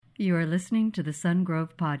You are listening to the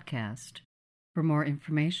Sungrove Podcast. For more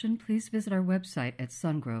information, please visit our website at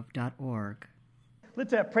sungrove.org.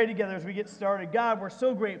 Let's pray together as we get started. God, we're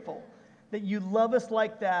so grateful that you love us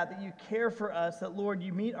like that you care for us, that, Lord,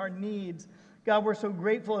 you meet our needs. God, we're so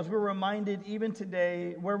grateful as we're reminded even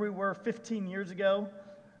today where we were 15 years ago.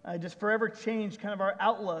 Just forever changed kind of our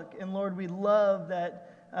outlook. And, Lord, we love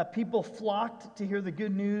that people flocked to hear the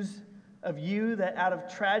good news of you, that out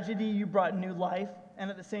of tragedy you brought new life. And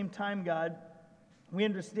at the same time, God, we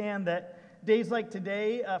understand that days like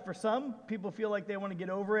today, for some, people feel like they want to get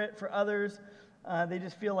over it. For others, they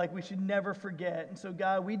just feel like we should never forget. And so,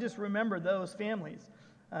 God, we just remember those families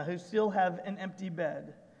who still have an empty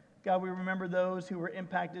bed. God, we remember those who were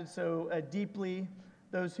impacted so deeply,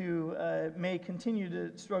 those who may continue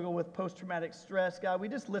to struggle with post-traumatic stress. God, we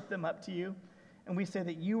just lift them up to you. And we say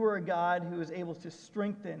that you are a God who is able to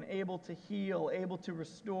strengthen, able to heal, able to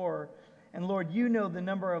restore. And Lord, you know the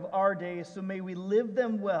number of our days, so may we live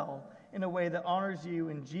them well in a way that honors you.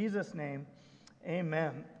 In Jesus' name,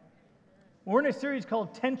 amen. We're in a series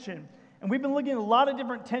called Tension, and we've been looking at a lot of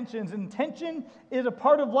different tensions, and tension is a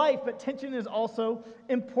part of life, but tension is also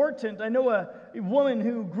important. I know a woman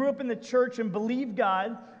who grew up in the church and believed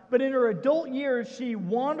God, but in her adult years, she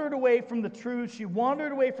wandered away from the truth, she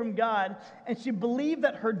wandered away from God, and she believed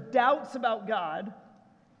that her doubts about God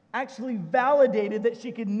actually validated that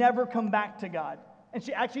she could never come back to God. And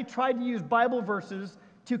she actually tried to use Bible verses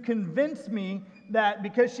to convince me that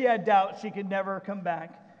because she had doubts, she could never come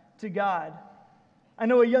back to God. I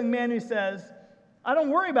know a young man who says, I don't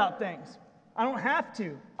worry about things. I don't have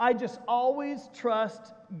to. I just always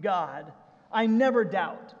trust God. I never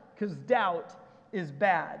doubt, because doubt is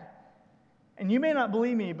bad. And you may not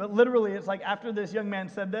believe me, but literally it's like after this young man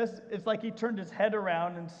said this, it's like he turned his head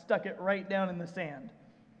around and stuck it right down in the sand.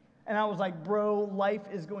 And I was like, bro, life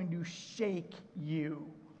is going to shake you.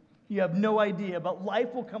 You have no idea, but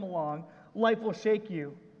life will come along. Life will shake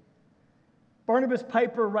you. Barnabas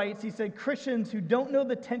Piper writes, he said, Christians who don't know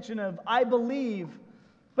the tension of I believe,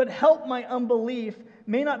 but help my unbelief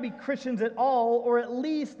may not be Christians at all, or at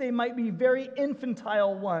least they might be very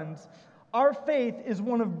infantile ones. Our faith is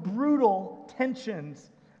one of brutal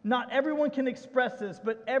tensions. Not everyone can express this,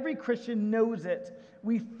 but every Christian knows it.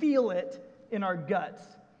 We feel it in our guts.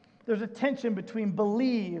 There's a tension between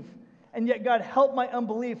believe and yet God help my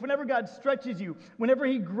unbelief. Whenever God stretches you, whenever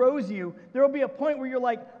he grows you, there will be a point where you're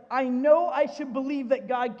like, I know I should believe that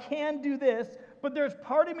God can do this, but there's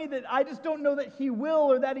part of me that I just don't know that he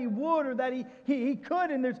will or that he would or that he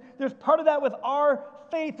could. And there's part of that with our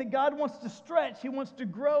faith that God wants to stretch. He wants to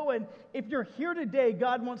grow. And if you're here today,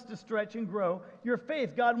 God wants to stretch and grow your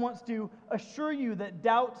faith. God wants to assure you that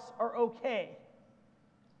doubts are okay.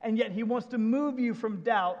 And yet he wants to move you from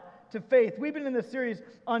doubt to faith. We've been in this series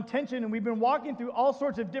on tension, and we've been walking through all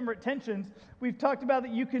sorts of different tensions. We've talked about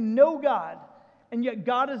that you can know God, and yet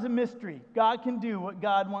God is a mystery. God can do what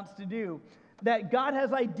God wants to do. That God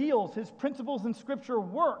has ideals. His principles in Scripture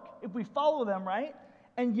work if we follow them, right?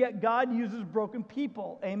 And yet God uses broken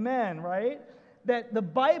people. Amen, right? That the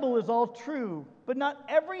Bible is all true, but not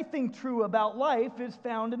everything true about life is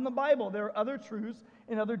found in the Bible. There are other truths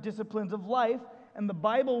in other disciplines of life, and the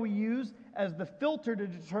Bible we use as the filter to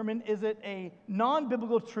determine, is it a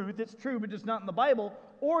non-biblical truth, it's true but just not in the Bible,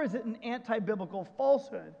 or is it an anti-biblical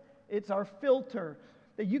falsehood? It's our filter.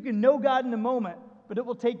 That you can know God in a moment, but it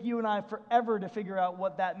will take you and I forever to figure out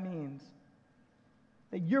what that means.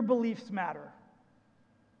 That your beliefs matter,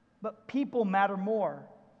 but people matter more.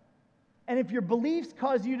 And if your beliefs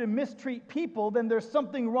cause you to mistreat people, then there's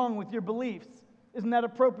something wrong with your beliefs. Isn't that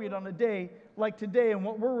appropriate on a day like today and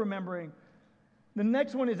what we're remembering? The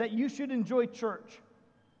next one is that you should enjoy church,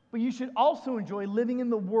 but you should also enjoy living in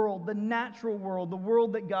the world, the natural world, the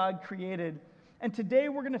world that God created. And today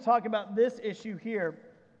we're going to talk about this issue here,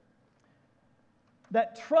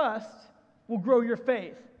 that trust will grow your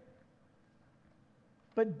faith,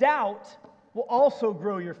 but doubt will also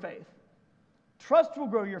grow your faith. Trust will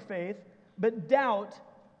grow your faith, but doubt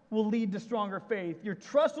will lead to stronger faith. Your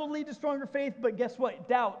trust will lead to stronger faith, but guess what?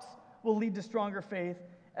 Doubts will lead to stronger faith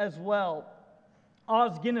as well.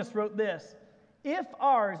 Os Guinness wrote this, if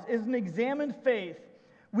ours is an examined faith,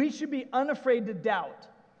 we should be unafraid to doubt.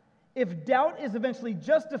 If doubt is eventually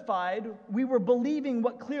justified, we were believing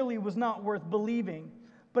what clearly was not worth believing.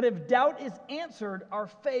 But if doubt is answered, our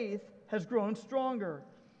faith has grown stronger.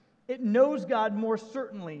 It knows God more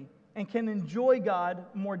certainly and can enjoy God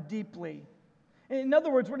more deeply. In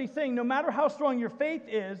other words, what he's saying, no matter how strong your faith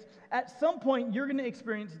is, at some point you're going to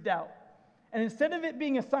experience doubt. And instead of it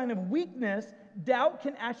being a sign of weakness, doubt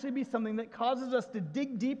can actually be something that causes us to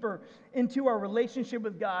dig deeper into our relationship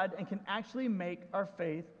with God and can actually make our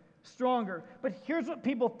faith stronger. But here's what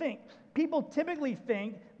people think. People typically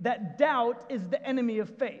think that doubt is the enemy of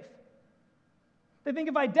faith. They think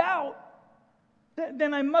if I doubt,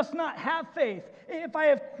 then I must not have faith. If I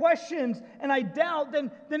have questions and I doubt,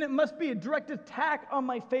 then it must be a direct attack on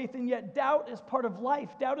my faith. And yet doubt is part of life.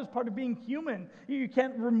 Doubt is part of being human. You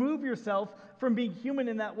can't remove yourself from being human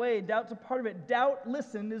in that way. Doubt's a part of it. Doubt,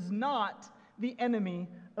 listen, is not the enemy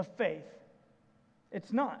of faith.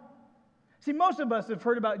 It's not. See, most of us have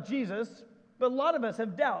heard about Jesus, but a lot of us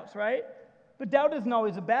have doubts, right? But doubt isn't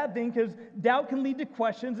always a bad thing, because doubt can lead to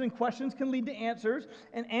questions, and questions can lead to answers,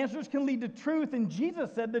 and answers can lead to truth. And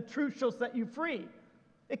Jesus said the truth shall set you free.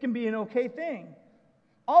 It can be an okay thing.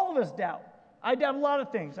 All of us doubt. I doubt a lot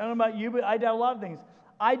of things. I don't know about you, but I doubt a lot of things.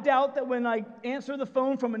 I doubt that when I answer the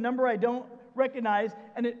phone from a number I don't recognize,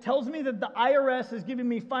 and it tells me that the IRS is giving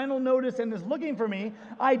me final notice and is looking for me,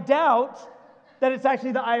 I doubt that it's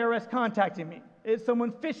actually the IRS contacting me. It's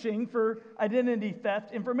someone fishing for identity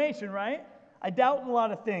theft information, right? I doubt a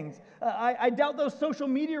lot of things. I doubt those social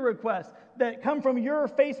media requests that come from your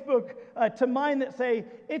Facebook to mine that say,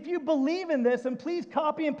 if you believe in this, and please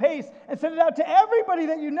copy and paste and send it out to everybody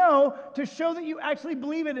that you know to show that you actually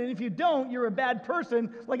believe it. And if you don't, you're a bad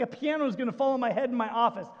person, like a piano is going to fall on my head in my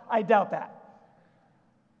office. I doubt that.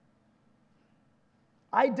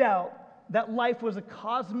 I doubt that life was a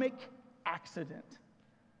cosmic accident.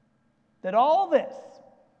 That all this,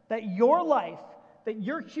 that your life, that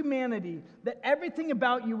your humanity, that everything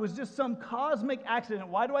about you was just some cosmic accident.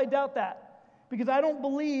 Why do I doubt that? Because I don't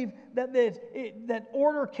believe that that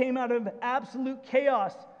order came out of absolute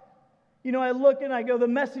chaos. You know, I look and I go, the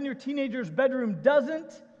mess in your teenager's bedroom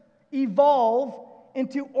doesn't evolve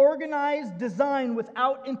into organized design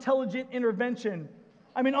without intelligent intervention.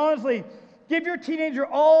 I mean, honestly, give your teenager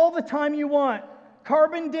all the time you want.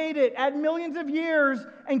 Carbon date it, add millions of years,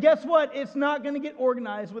 and guess what? It's not going to get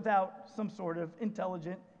organized without some sort of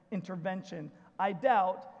intelligent intervention. I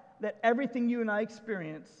doubt that everything you and I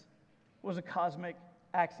experience was a cosmic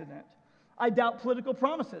accident. I doubt political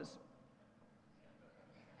promises.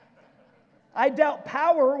 I doubt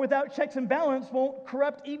power without checks and balance won't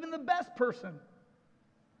corrupt even the best person.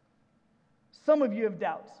 Some of you have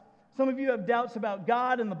doubts. Some of you have doubts about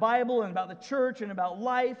God and the Bible and about the church and about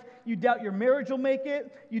life. You doubt your marriage will make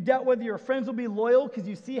it. You doubt whether your friends will be loyal because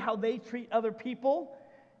you see how they treat other people.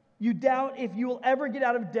 You doubt if you will ever get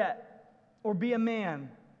out of debt or be a man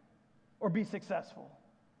or be successful.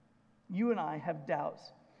 You and I have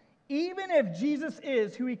doubts. Even if Jesus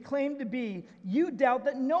is who he claimed to be, you doubt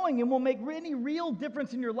that knowing him will make any real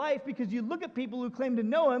difference in your life, because you look at people who claim to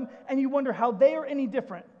know him and you wonder how they are any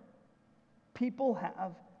different. People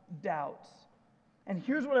have doubts. And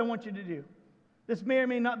here's what I want you to do. This may or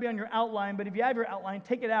may not be on your outline, but if you have your outline,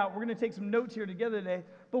 take it out. We're going to take some notes here together today.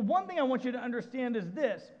 But one thing I want you to understand is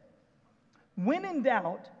this. When in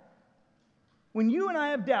doubt, when you and I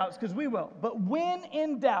have doubts, because we will, but when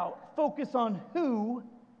in doubt, focus on who,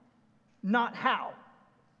 not how.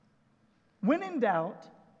 When in doubt,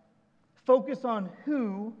 focus on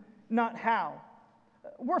who, not how.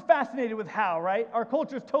 We're fascinated with how, right? Our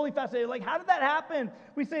culture is totally fascinated. Like, how did that happen?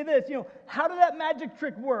 We say this, how did that magic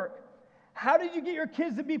trick work? How did you get your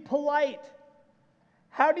kids to be polite?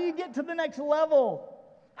 How do you get to the next level?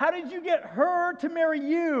 How did you get her to marry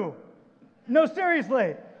you? No,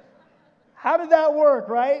 seriously. How did that work,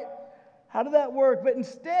 right? How did that work? But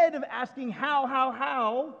instead of asking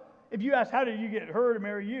how, if you ask, how did you get her to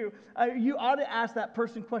marry you? You ought to ask that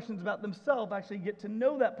person questions about themselves, actually get to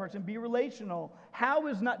know that person, be relational. How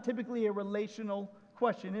is not typically a relational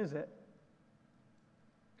question, is it?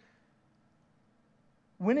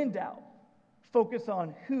 When in doubt, focus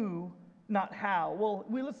on who, not how. Well,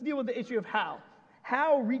 let's deal with the issue of how.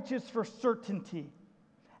 How reaches for certainty.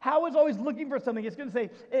 How is always looking for something. It's going to say,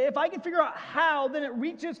 if I can figure out how, then it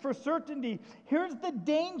reaches for certainty. Here's the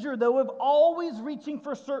danger, though, of always reaching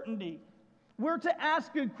for certainty. We're to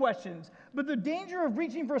ask good questions. But the danger of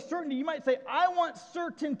reaching for certainty, you might say, I want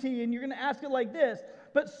certainty, and you're going to ask it like this.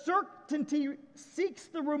 But certainty seeks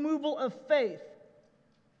the removal of faith.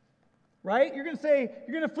 Right? You're going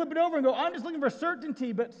to flip it over and go, I'm just looking for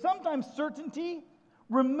certainty. But sometimes certainty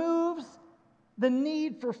removes the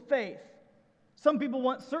need for faith. Some people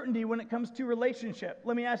want certainty when it comes to relationship.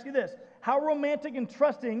 Let me ask you this. How romantic and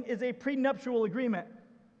trusting is a prenuptial agreement?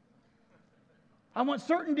 I want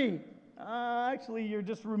certainty. Actually, you're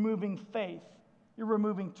just removing faith. You're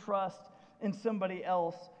removing trust in somebody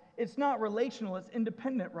else. It's not relational, it's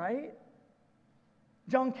independent, right?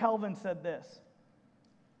 John Calvin said this.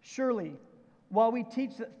 Surely, while we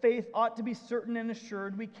teach that faith ought to be certain and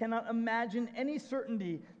assured, we cannot imagine any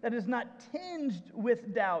certainty that is not tinged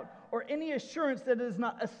with doubt or any assurance that is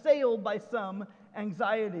not assailed by some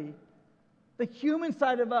anxiety. The human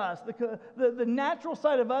side of us, the natural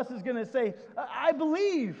side of us is going to say, I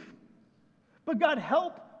believe, but God,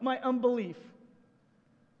 help my unbelief.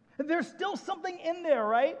 There's still something in there,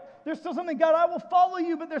 right? There's still something, God, I will follow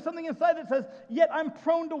you, but there's something inside that says, yet I'm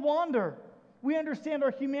prone to wander. We understand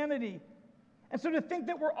our humanity. And so to think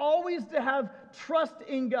that we're always to have trust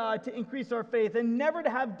in God to increase our faith and never to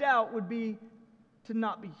have doubt would be to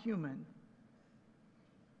not be human.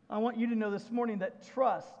 I want you to know this morning that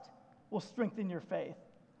trust will strengthen your faith,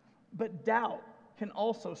 but doubt can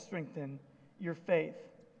also strengthen your faith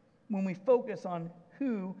when we focus on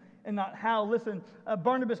who and not how. Listen,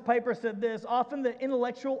 Barnabas Piper said this: often the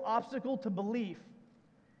intellectual obstacle to belief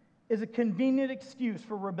is a convenient excuse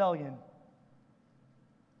for rebellion.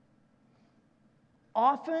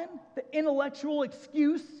 Often the intellectual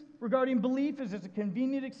excuse regarding belief is just a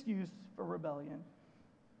convenient excuse for rebellion.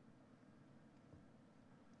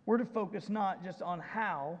 We're to focus not just on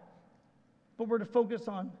how, but we're to focus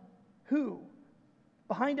on who.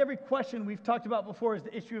 Behind every question we've talked about before is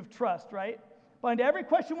the issue of trust, right? Behind every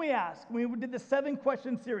question we ask, we did the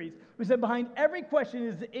 7-question series, we said behind every question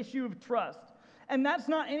is the issue of trust. And that's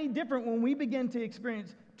not any different when we begin to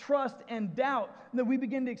experience trust and doubt, that we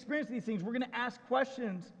begin to experience these things. We're going to ask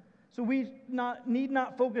questions. So we need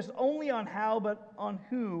not focus only on how, but on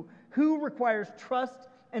who. Who requires trust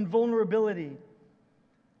and vulnerability.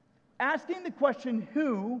 Asking the question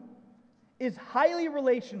who is highly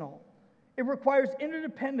relational. It requires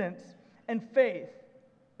interdependence and faith.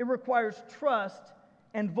 It requires trust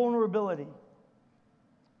and vulnerability.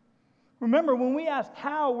 Remember, when we ask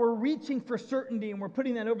how, we're reaching for certainty and we're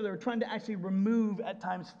putting that over there. We're trying to actually remove, at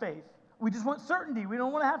times, faith. We just want certainty. We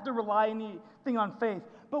don't want to have to rely anything on faith.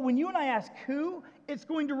 But when you and I ask who, it's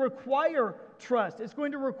going to require trust. It's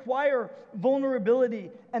going to require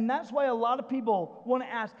vulnerability. And that's why a lot of people want to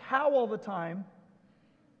ask how all the time,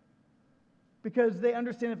 because they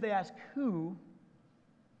understand if they ask who,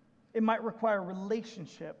 it might require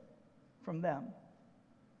relationship from them.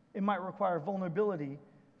 It might require vulnerability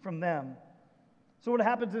from them. So what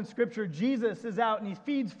happens in Scripture, Jesus is out and he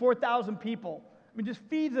feeds 4,000 people. I mean, just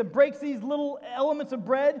feeds and breaks these little elements of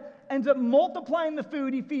bread, ends up multiplying the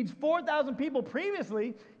food. He feeds 4,000 people.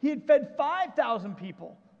 Previously, he had fed 5,000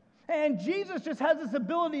 people. And Jesus just has this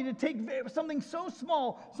ability to take something so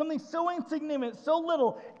small, something so insignificant, so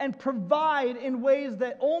little, and provide in ways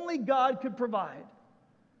that only God could provide.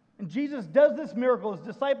 And Jesus does this miracle. His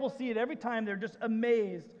disciples see it every time. They're just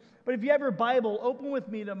amazed. But if you have your Bible, open with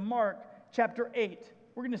me to Mark chapter 8.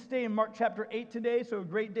 We're going to stay in Mark chapter 8 today, so a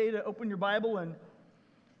great day to open your Bible and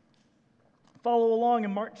follow along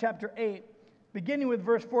in Mark chapter 8. Beginning with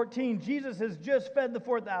verse 14, Jesus has just fed the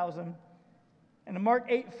 4,000. And in Mark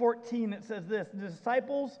 8:14, it says this: the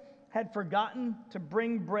disciples had forgotten to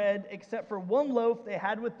bring bread except for one loaf they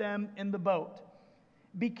had with them in the boat.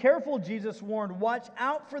 Be careful, Jesus warned. Watch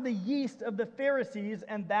out for the yeast of the Pharisees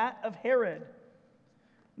and that of Herod.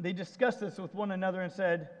 They discussed this with one another and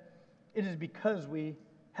said, it is because we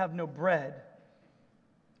have no bread.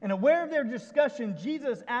 And aware of their discussion,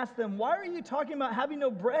 Jesus asked them, why are you talking about having no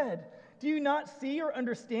bread? Do you not see or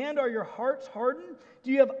understand? Are your hearts hardened?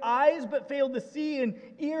 Do you have eyes but fail to see and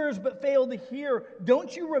ears but fail to hear?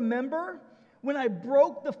 Don't you remember when I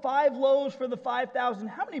broke the 5 loaves for the 5,000?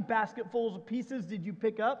 How many basketfuls of pieces did you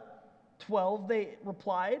pick up? 12, they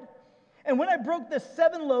replied. And when I broke the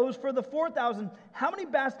 7 loaves for the 4,000, how many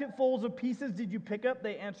basketfuls of pieces did you pick up?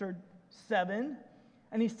 They answered, 7.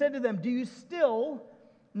 And he said to them, do you still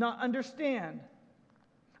not understand?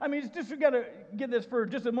 I mean, it's just, we got to get this for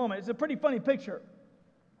just a moment. It's a pretty funny picture.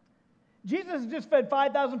 Jesus has just fed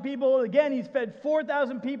 5,000 people. Again, he's fed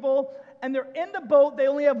 4,000 people. And they're in the boat. They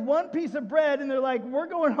only have one piece of bread. And they're like, we're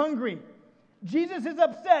going hungry. Jesus is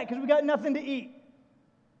upset because we got nothing to eat.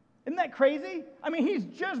 Isn't that crazy? I mean, he's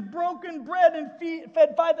just broken bread and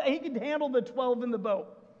fed 5,000. He could handle the 12 in the boat.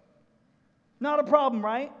 Not a problem,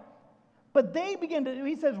 right? But they begin to,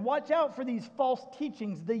 he says, watch out for these false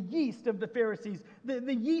teachings, the yeast of the Pharisees,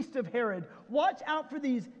 the yeast of Herod. Watch out for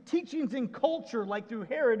these teachings in culture like through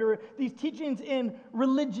Herod, or these teachings in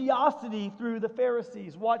religiosity through the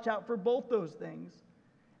Pharisees. Watch out for both those things.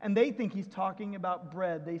 And they think he's talking about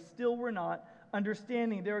bread. They still were not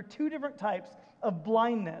understanding. There are 2 different types of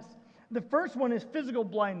blindness. The first one is physical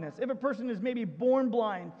blindness. If a person is maybe born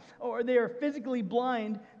blind or they are physically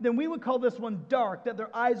blind, then we would call this one dark, that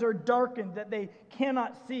their eyes are darkened, that they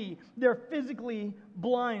cannot see. They're physically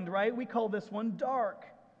blind, right? We call this one dark.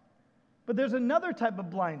 But there's another type of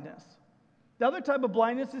blindness. The other type of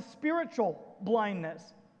blindness is spiritual blindness.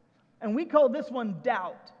 And we call this one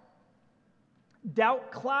doubt.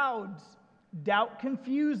 Doubt clouds. Doubt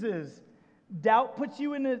confuses. Doubt puts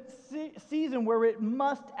you in a season where it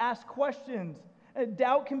must ask questions.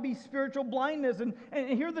 Doubt can be spiritual blindness. And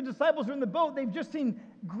here the disciples are in the boat. They've just seen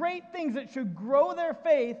great things that should grow their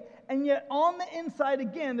faith. And yet on the inside,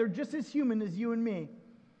 again, they're just as human as you and me.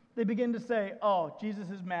 They begin to say, oh, Jesus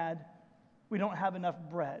is mad. We don't have enough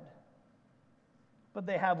bread. But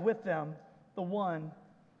they have with them the one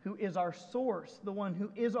who is our source, the one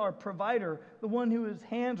who is our provider, the one whose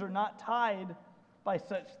hands are not tied by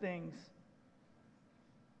such things.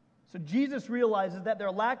 So Jesus realizes that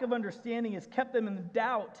their lack of understanding has kept them in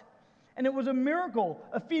doubt. And it was a miracle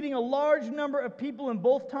of feeding a large number of people in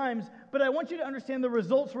both times. But I want you to understand the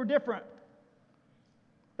results were different.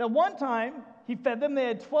 That one time, he fed them, they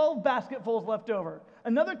had 12 basketfuls left over.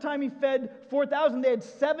 Another time he fed 4,000, they had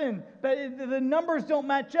 7. But the numbers don't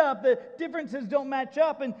match up, the differences don't match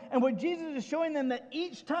up. And what Jesus is showing them that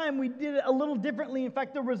each time we did it a little differently. In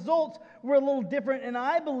fact, the results were a little different. And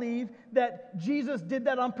I believe that Jesus did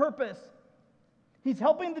that on purpose. He's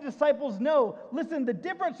helping the disciples know, listen, the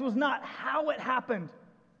difference was not how it happened.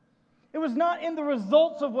 It was not in the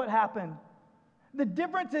results of what happened. The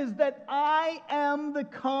difference is that I am the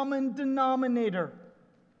common denominator.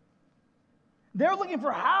 They're looking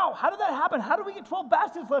for how. How did that happen? How do we get 12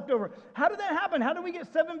 baskets left over? How did that happen? How do we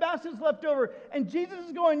get 7 baskets left over? And Jesus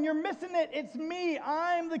is going, you're missing it. It's me.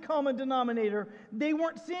 I'm the common denominator. They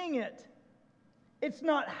weren't seeing it. It's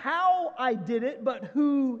not how I did it, but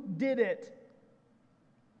who did it.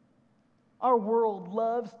 Our world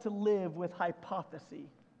loves to live with hypothesis,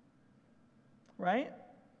 right?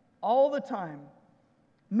 All the time.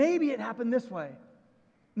 Maybe it happened this way.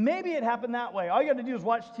 Maybe it happened that way. All you got to do is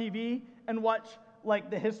watch TV and watch like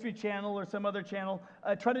the History Channel or some other channel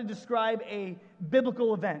try to describe a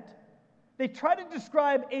biblical event. They try to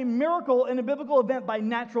describe a miracle in a biblical event by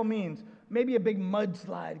natural means. Maybe a big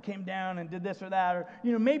mudslide came down and did this or that.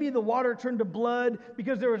 Or, maybe the water turned to blood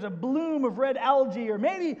because there was a bloom of red algae. Or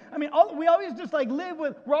maybe, we always just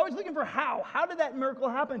we're always looking for how. How did that miracle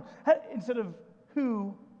happen? Instead of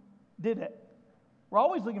who did it. We're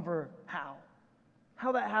always looking for how.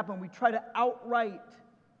 How that happened. We try to outright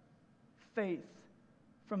faith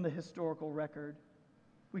from the historical record.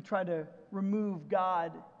 We try to remove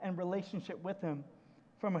God and relationship with Him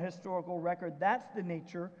from a historical record. That's the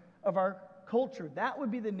nature of our culture. That would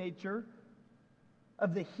be the nature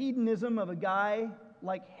of the hedonism of a guy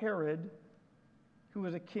like Herod, who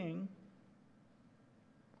was a king.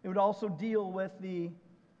 It would also deal with the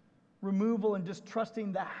removal and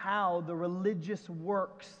distrusting the religious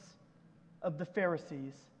works of the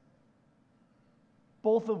Pharisees,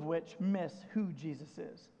 both of which miss who Jesus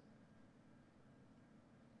is.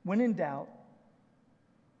 When in doubt,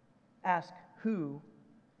 ask who,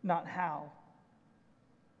 not how.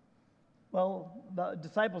 Well, the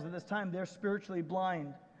disciples at this time, they're spiritually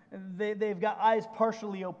blind. They've got eyes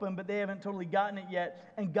partially open, but they haven't totally gotten it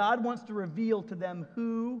yet. And God wants to reveal to them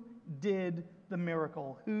who did the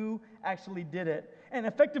miracle, who actually did it. And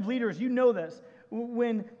effective leaders, you know this.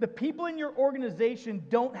 When the people in your organization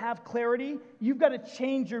don't have clarity, you've got to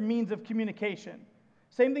change your means of communication.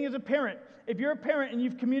 Same thing as a parent. If you're a parent and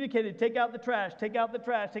you've communicated, take out the trash, take out the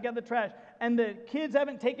trash, take out the trash, and the kids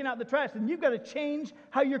haven't taken out the trash, then you've got to change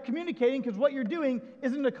how you're communicating because what you're doing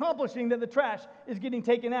isn't accomplishing that the trash is getting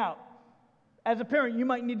taken out. As a parent, you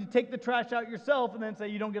might need to take the trash out yourself and then say,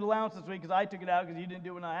 you don't get allowance this week because I took it out because you didn't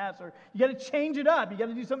do it when I asked. Or you got to change it up. You got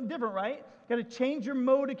to do something different, right? You got to change your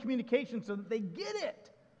mode of communication so that they get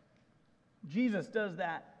it. Jesus does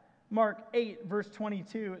that. Mark 8, verse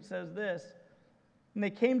 22, it says this. And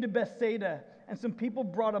they came to Bethsaida, and some people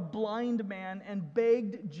brought a blind man and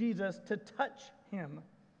begged Jesus to touch him.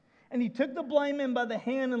 And he took the blind man by the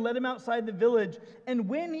hand and led him outside the village. And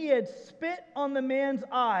when he had spit on the man's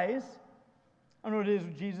eyes, I don't know what it is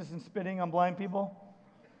with Jesus and spitting on blind people.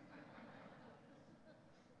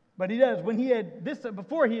 But he does.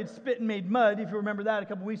 Before he had spit and made mud. If you remember that, a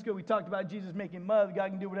couple weeks ago we talked about Jesus making mud. God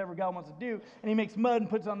can do whatever God wants to do. And he makes mud and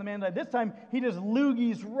puts it on the man's eye. This time he just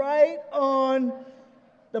loogies right on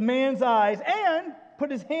the man's eyes and put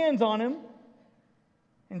his hands on him.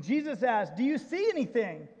 And Jesus asked, do you see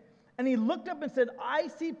anything? And he looked up and said, I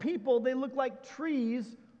see people. They look like trees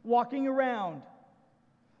walking around.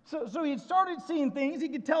 So he had started seeing things. He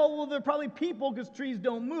could tell, well, they're probably people because trees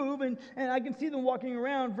don't move. And I can see them walking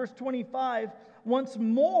around. Verse 25, once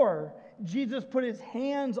more, Jesus put his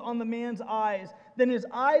hands on the man's eyes. Then his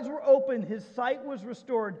eyes were opened, his sight was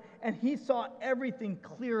restored, and he saw everything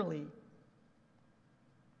clearly.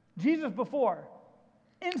 Jesus before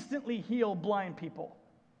instantly healed blind people.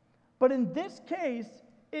 But in this case,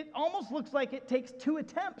 it almost looks like it takes 2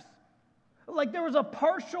 attempts. Like there was a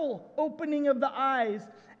partial opening of the eyes,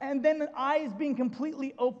 and then the eyes being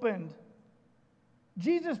completely opened.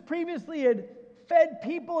 Jesus previously had fed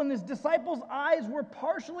people, and his disciples' eyes were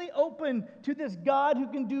partially open to this God who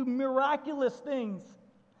can do miraculous things,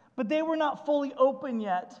 but they were not fully open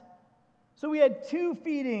yet. So we had 2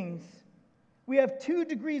 feedings. We have 2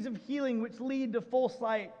 degrees of healing which lead to full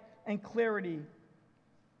sight and clarity.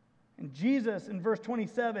 And Jesus, in verse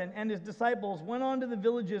 27, and his disciples went on to the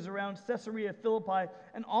villages around Caesarea Philippi,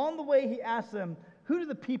 and on the way he asked them, "Who do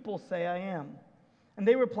the people say I am?" And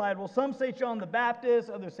they replied, "Well, some say John the Baptist,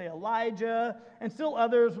 others say Elijah, and still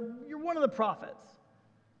others, you're one of the prophets."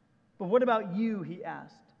 "But what about you?" he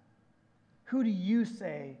asked. "Who do you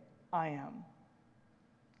say I am?"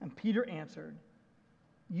 And Peter answered,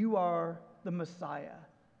 "You are the Messiah."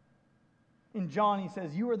 In John, he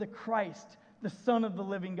says, "You are the Christ, the Son of the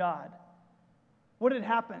living God." What had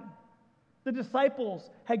happened? The disciples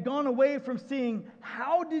had gone away from seeing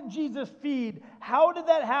how did Jesus feed? How did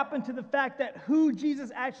that happen to the fact that who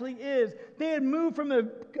Jesus actually is? They had moved from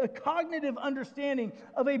a cognitive understanding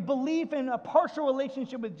of a belief in a partial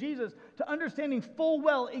relationship with Jesus to understanding full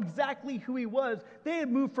well exactly who he was. They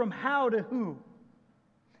had moved from how to who.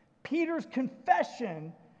 Peter's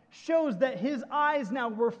confession shows that his eyes now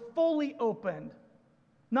were fully opened,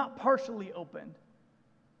 not partially opened.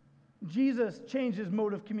 Jesus changed his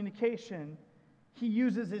mode of communication. He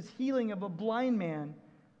uses his healing of a blind man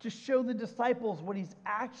to show the disciples what he's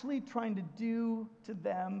actually trying to do to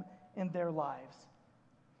them in their lives.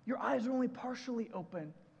 Your eyes are only partially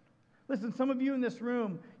open. Listen, some of you in this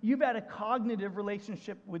room, you've had a cognitive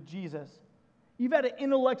relationship with Jesus. You've had an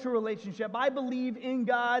intellectual relationship. I believe in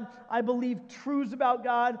God. I believe truths about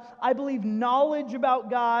God. I believe knowledge about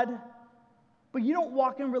God. But you don't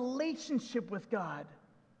walk in relationship with God.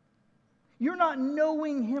 You're not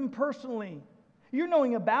knowing him personally. You're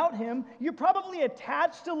knowing about him. You're probably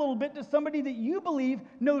attached a little bit to somebody that you believe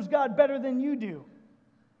knows God better than you do.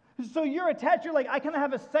 So you're attached. You're like, I kind of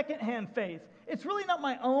have a secondhand faith. It's really not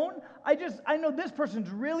my own. I know this person's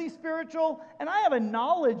really spiritual, and I have a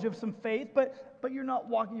knowledge of some faith, but you're not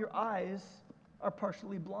walking. Your eyes are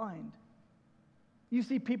partially blind. You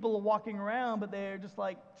see people walking around, but they're just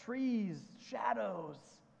like trees, shadows.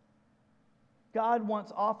 God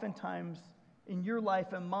wants oftentimes in your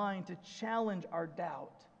life and mine to challenge our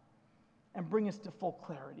doubt and bring us to full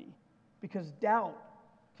clarity, because doubt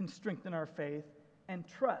can strengthen our faith and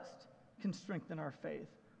trust can strengthen our faith.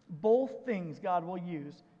 Both things God will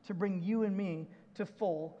use to bring you and me to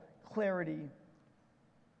full clarity.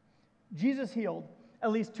 Jesus healed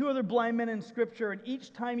at least 2 other blind men in Scripture, and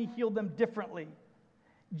each time he healed them differently.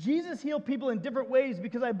 Jesus healed people in different ways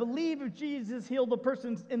because I believe if Jesus healed a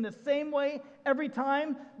person in the same way every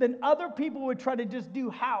time, then other people would try to just do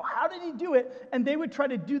how. How did he do it? And they would try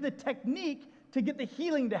to do the technique to get the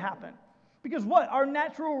healing to happen. Because what? Our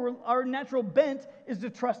natural bent is to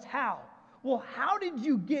trust how. Well, how did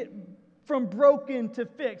you get from broken to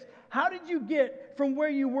fixed? How did you get from where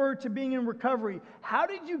you were to being in recovery? How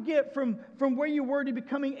did you get from where you were to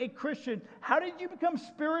becoming a Christian? How did you become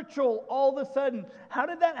spiritual all of a sudden? How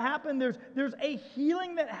did that happen? There's a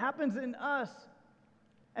healing that happens in us.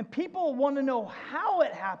 And people want to know how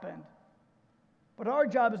it happened. But our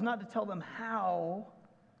job is not to tell them how,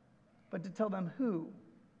 but to tell them who.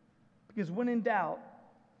 Because when in doubt,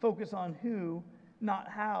 focus on who, not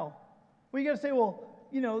how. Well, you got to say, well,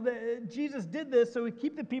 Jesus did this so he'd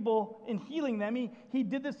keep the people in healing them. He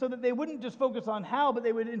did this so that they wouldn't just focus on how, but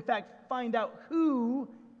they would in fact find out who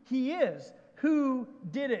he is. Who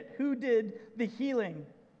did it? Who did the healing?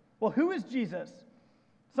 Well, who is Jesus?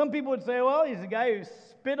 Some people would say, well, he's the guy who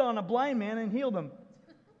spit on a blind man and healed him.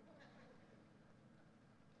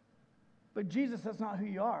 But Jesus, that's not who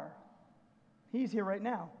you are. He's here right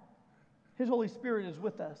now. His Holy Spirit is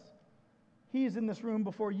with us. He's in this room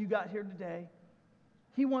before you got here today.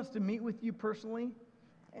 He wants to meet with you personally.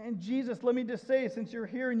 And Jesus, let me just say, since you're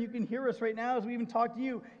here and you can hear us right now as we even talk to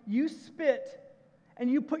you, you spit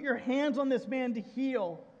and you put your hands on this man to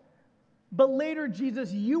heal. But later,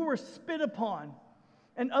 Jesus, you were spit upon.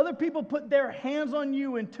 And other people put their hands on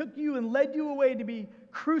you and took you and led you away to be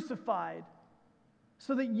crucified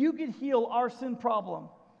so that you could heal our sin problem,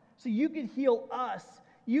 so you could heal us.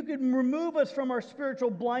 You could remove us from our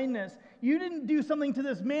spiritual blindness. You didn't do something to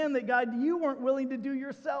this man that, God, you weren't willing to do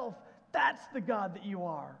yourself. That's the God that you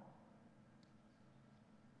are.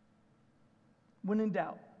 When in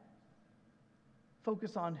doubt,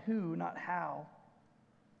 focus on who, not how.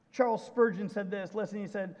 Charles Spurgeon said this. Listen, he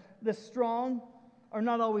said, the strong are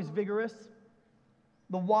not always vigorous.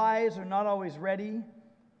 The wise are not always ready.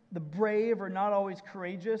 The brave are not always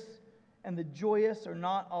courageous. And the joyous are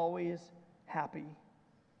not always happy.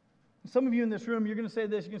 Some of you in this room, you're going to say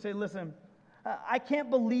this. You're going to say, listen, I can't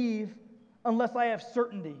believe unless I have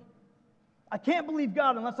certainty. I can't believe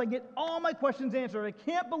God unless I get all my questions answered. I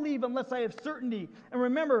can't believe unless I have certainty. And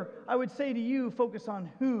remember, I would say to you, focus on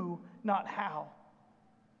who, not how.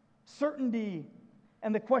 Certainty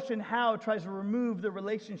and the question how tries to remove the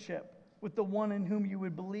relationship with the one in whom you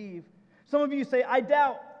would believe. Some of you say, I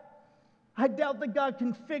doubt. I doubt that God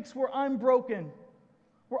can fix where I'm broken,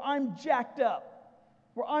 where I'm jacked up,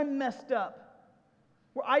 where I'm messed up,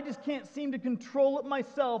 where I just can't seem to control it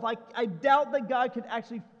myself. I doubt that God could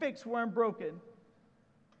actually fix where I'm broken.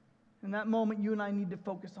 In that moment, you and I need to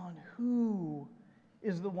focus on who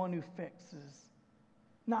is the one who fixes,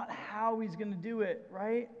 not how he's going to do it,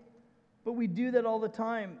 right? But we do that all the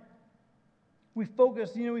time. We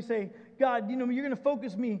focus, we say, God, you're going to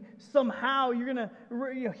focus me somehow. You're going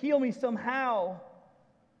to heal me somehow.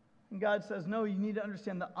 And God says, no, you need to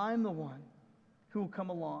understand that I'm the one who will come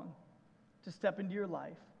along to step into your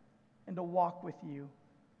life and to walk with you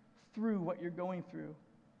through what you're going through.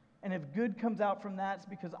 And if good comes out from that, it's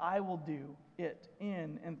because I will do it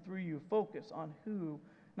in and through you. Focus on who,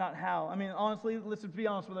 not how. I mean, honestly, let's be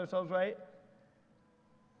honest with ourselves, right?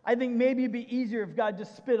 I think maybe it'd be easier if God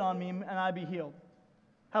just spit on me and I'd be healed.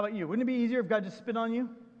 How about you? Wouldn't it be easier if God just spit on you?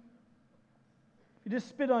 He just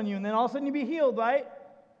spit on you and then all of a sudden you'd be healed, right?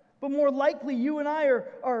 But more likely, you and I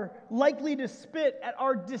are likely to spit at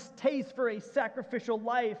our distaste for a sacrificial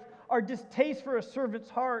life, our distaste for a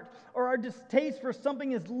servant's heart, or our distaste for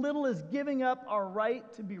something as little as giving up our right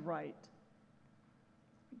to be right.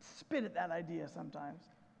 We'd spit at that idea sometimes.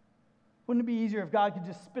 Wouldn't it be easier if God could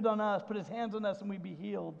just spit on us, put his hands on us, and we'd be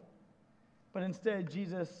healed? But instead,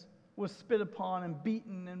 Jesus was spit upon and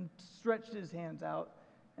beaten and stretched his hands out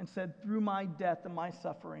and said, through my death and my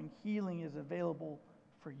suffering, healing is available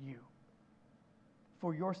for you,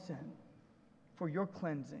 for your sin, for your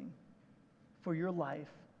cleansing, for your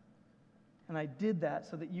life. And I did that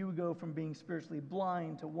so that you would go from being spiritually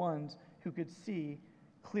blind to ones who could see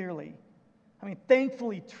clearly. I mean,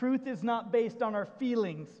 thankfully, truth is not based on our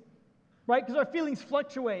feelings, right? Because our feelings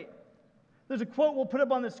fluctuate. There's a quote we'll put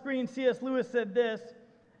up on the screen. C.S. Lewis said this: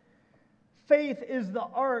 faith is the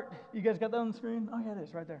art. You guys got that on the screen? Oh, yeah, it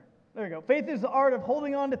is right there. There you go. Faith is the art of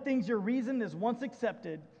holding on to things your reason has once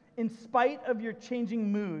accepted in spite of your changing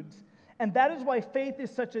moods. And that is why faith is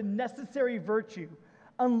such a necessary virtue.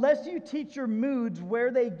 Unless you teach your moods where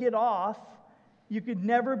they get off, you could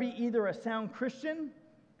never be either a sound Christian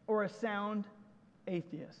or a sound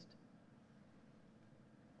atheist.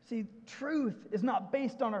 See, truth is not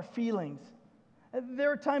based on our feelings. There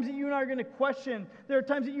are times that you and I are going to question. There are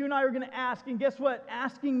times that you and I are going to ask. And guess what?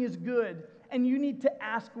 Asking is good. And you need to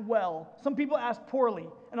ask well. Some people ask poorly,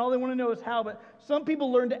 and all they want to know is how. But some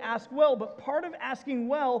people learn to ask well. But part of asking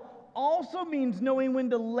well also means knowing when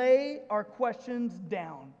to lay our questions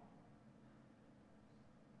down.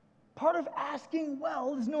 Part of asking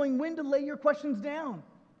well is knowing when to lay your questions down.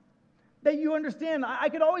 That you understand, I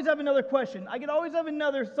could always have another question. I could always have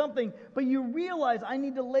another something. But you realize I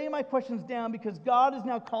need to lay my questions down because God is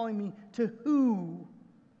now calling me to who.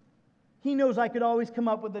 He knows I could always come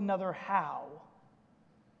up with another how.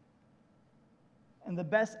 And the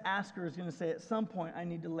best asker is going to say at some point, I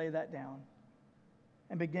need to lay that down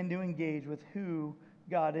and begin to engage with who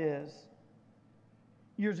God is.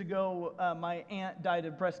 Years ago, my aunt died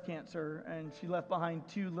of breast cancer, and she left behind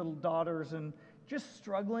 2 little daughters, and just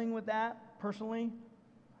struggling with that personally.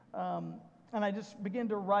 And I just began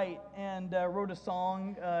to write and wrote a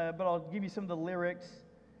song, but I'll give you some of the lyrics.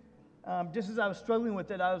 Just as I was struggling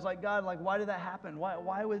with it, I was like, God, why did that happen?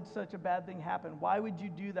 Why would such a bad thing happen? Why would you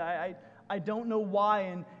do that? I don't know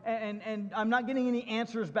why, and I'm not getting any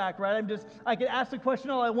answers back, right? I could ask the question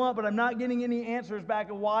all I want, but I'm not getting any answers back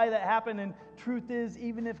of why that happened. And truth is,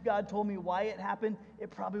 even if God told me why it happened,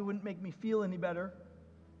 it probably wouldn't make me feel any better.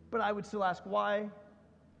 But I would still ask why,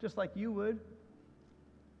 just like you would.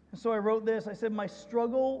 And so I wrote this. I said, my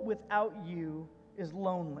struggle without you is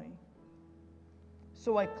lonely.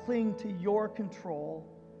 So I cling to your control.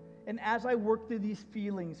 And as I work through these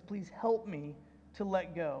feelings, please help me to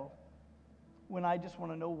let go when I just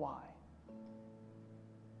want to know why.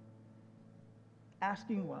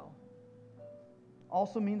 Asking well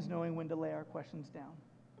also means knowing when to lay our questions down.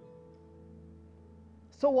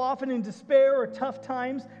 So often in despair or tough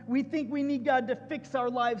times, we think we need God to fix our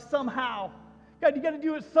lives somehow. God, you got to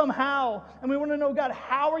do it somehow. And we want to know, God,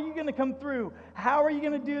 how are you going to come through? How are you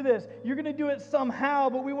going to do this? You're going to do it somehow,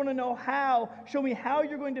 but we want to know how. Show me how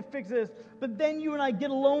you're going to fix this. But then you and I get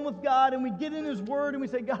alone with God, and we get in His Word, and we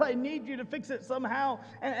say, God, I need you to fix it somehow.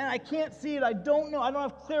 And I can't see it. I don't know. I don't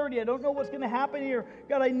have clarity. I don't know what's going to happen here.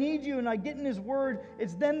 God, I need you. And I get in His Word.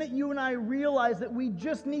 It's then that you and I realize that we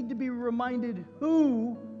just need to be reminded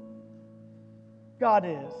who God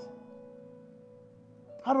is.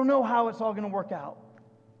 I don't know how it's all going to work out,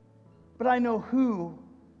 but I know who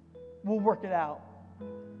will work it out.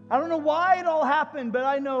 I don't know why it all happened, but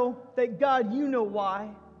I know that, God, you know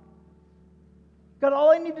why. God,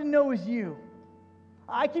 all I need to know is you.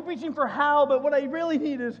 I keep reaching for how, but what I really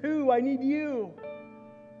need is who. I need you.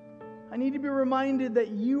 I need to be reminded that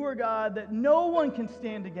you are God, that no one can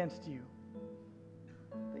stand against you,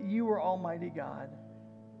 that you are Almighty God,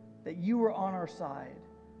 that you are on our side,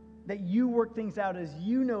 that you work things out as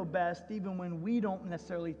you know best, even when we don't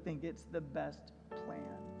necessarily think it's the best plan.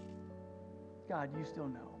 God, you still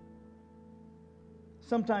know.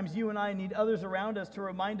 Sometimes you and I need others around us to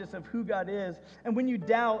remind us of who God is. And when you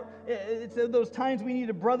doubt, it's those times we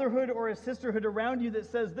need a brotherhood or a sisterhood around you that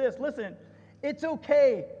says this: listen, it's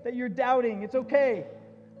okay that you're doubting. It's okay.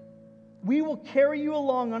 We will carry you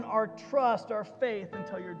along on our trust, our faith,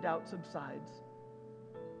 until your doubt subsides.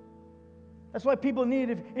 That's why people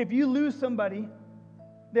need, if you lose somebody,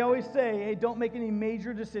 they always say, hey, don't make any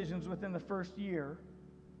major decisions within the first year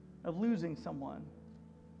of losing someone.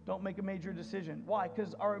 Don't make a major decision. Why?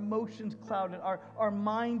 Because our emotions clouded. Our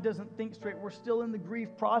mind doesn't think straight. We're still in the grief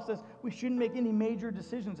process. We shouldn't make any major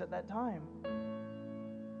decisions at that time.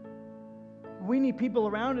 We need people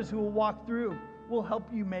around us who will walk through. We'll help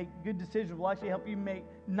you make good decisions. We'll actually help you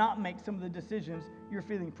not make some of the decisions you're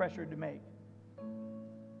feeling pressured to make.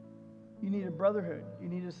 You need a brotherhood. You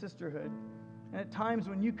need a sisterhood. And at times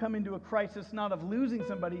when you come into a crisis, not of losing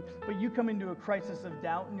somebody, but you come into a crisis of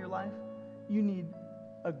doubt in your life, you need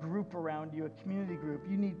a group around you, a community group.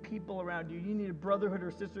 You need people around you. You need a brotherhood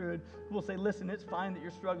or sisterhood who will say, listen, it's fine that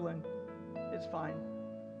you're struggling. It's fine.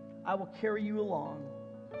 I will carry you along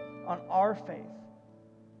on our faith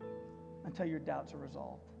until your doubts are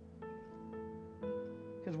resolved.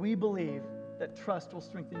 Because we believe that trust will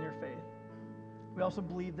strengthen your faith. We also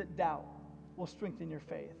believe that doubt will strengthen your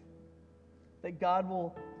faith. That God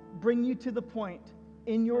will bring you to the point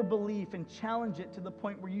in your belief and challenge it to the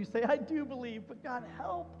point where you say, I do believe, but God,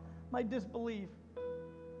 help my disbelief.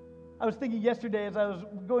 I was thinking yesterday as I was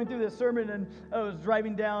going through this sermon, and I was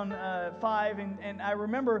driving down 5, and I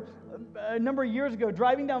remember a number of years ago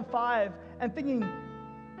driving down 5 and thinking,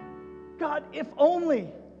 God, if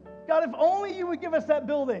only you would give us that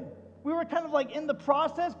building. We were kind of like in the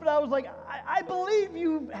process, but I was like, I believe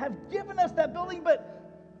you have given us that building, but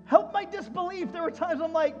help my disbelief. There were times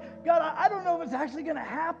I'm like, God, I don't know if it's actually going to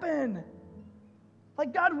happen.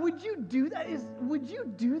 Like, God, would you do that? Would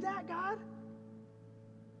you do that, God?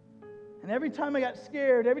 And every time I got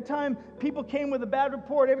scared, every time people came with a bad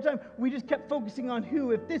report, every time we just kept focusing on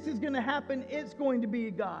who. If this is going to happen, it's going to be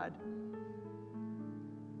God.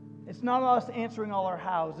 It's not us answering all our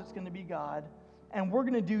hows. It's going to be God. And we're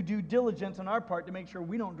going to do due diligence on our part to make sure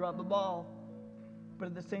we don't drop the ball. But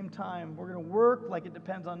at the same time, we're going to work like it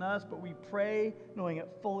depends on us, but we pray knowing it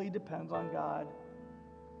fully depends on God.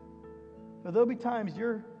 But there'll be times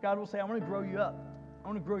God will say, I want to grow you up. I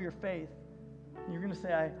want to grow your faith. And you're going to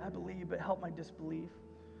say, I believe, but help my disbelief.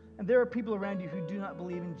 And there are people around you who do not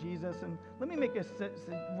believe in Jesus. And let me make a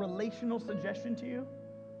relational suggestion to you.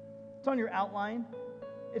 It's on your outline.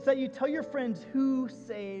 It's that you tell your friends who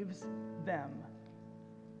saves them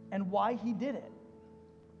and why he did it.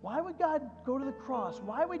 Why would God go to the cross?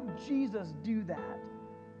 Why would Jesus do that?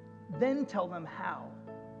 Then tell them how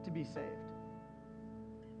to be saved.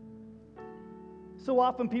 So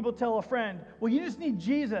often people tell a friend, well, you just need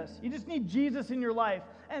Jesus. You just need Jesus in your life.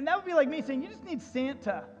 And that would be like me saying, you just need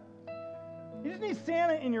Santa. You just need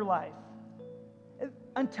Santa in your life.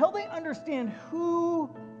 Until they understand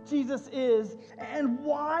who Jesus is and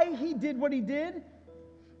why he did what he did,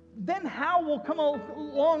 then how will come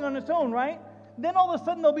along on its own, right? Then all of a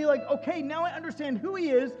sudden they'll be like, okay, now I understand who he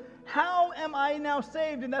is. How am I now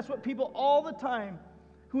saved? And that's what people all the time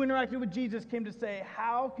who interacted with Jesus came to say,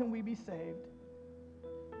 how can we be saved?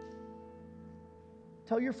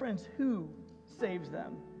 Tell your friends who saves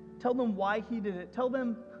them. Tell them why he did it. Tell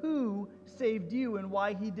them who saved you and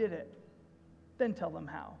why he did it. Then tell them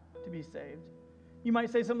how to be saved. You might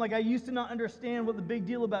say something like, I used to not understand what the big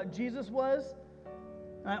deal about Jesus was,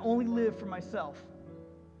 and I only lived for myself.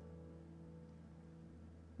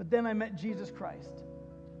 But then I met Jesus Christ.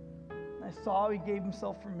 I saw he gave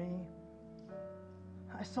himself for me.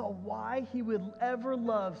 I saw why he would ever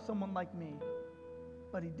love someone like me,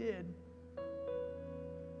 but he did.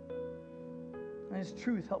 And his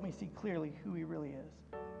truth helped me see clearly who he really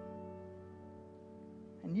is.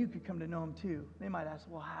 And you could come to know him too. They might ask,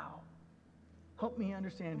 well, how? Help me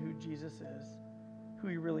understand who Jesus is, who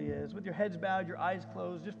he really is. With your heads bowed, your eyes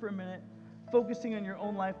closed, just for a minute, focusing on your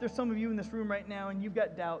own life. There's some of you in this room right now, and you've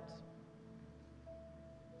got doubts.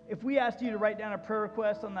 If we asked you to write down a prayer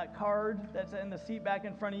request on that card that's in the seat back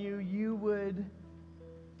in front of you, you would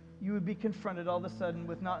be confronted all of a sudden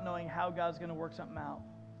with not knowing how God's going to work something out.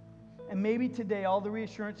 And maybe today all the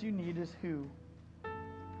reassurance you need is who?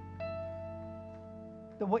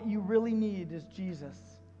 That what you really need is Jesus.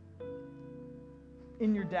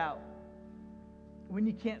 In your doubt, when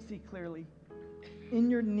you can't see clearly, in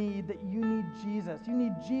your need, that you need Jesus. You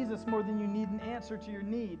need Jesus more than you need an answer to your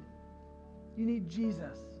need. You need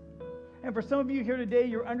Jesus. And for some of you here today,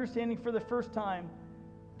 you're understanding for the first time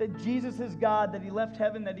that Jesus is God, that he left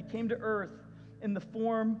heaven, that he came to earth in the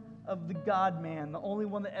form of the God-man, the only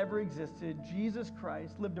one that ever existed. Jesus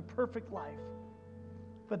Christ lived a perfect life.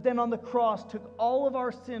 But then on the cross took all of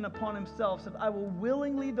our sin upon himself, said, I will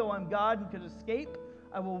willingly, though I'm God and could escape,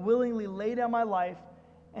 I will willingly lay down my life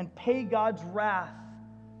and pay God's wrath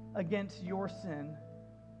against your sin.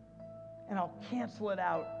 And I'll cancel it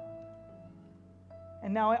out.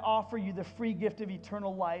 And now I offer you the free gift of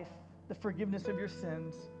eternal life, the forgiveness of your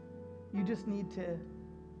sins. You just need to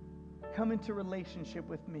come into relationship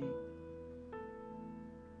with me.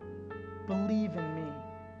 Believe in me.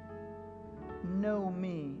 Know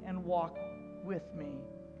me and walk with me.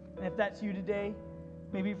 And if that's you today,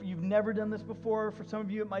 maybe you've never done this before. For some of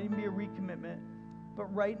you, it might even be a recommitment. But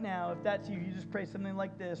right now, if that's you, you just pray something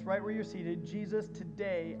like this, right where you're seated. Jesus,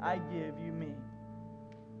 today I give you me.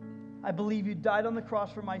 I believe you died on the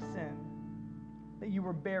cross for my sin, that you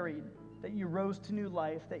were buried, that you rose to new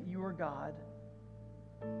life, that you are God.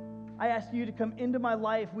 I ask you to come into my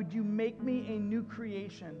life. Would you make me a new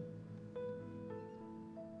creation?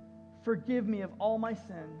 Forgive me of all my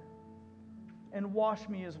sin and wash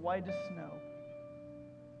me as white as snow.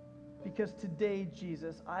 Because today,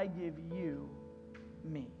 Jesus, I give you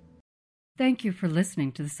me. Thank you for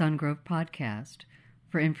listening to the Sungrove Podcast.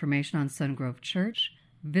 For information on Sungrove Church,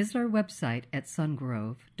 visit our website at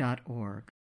sungrove.org.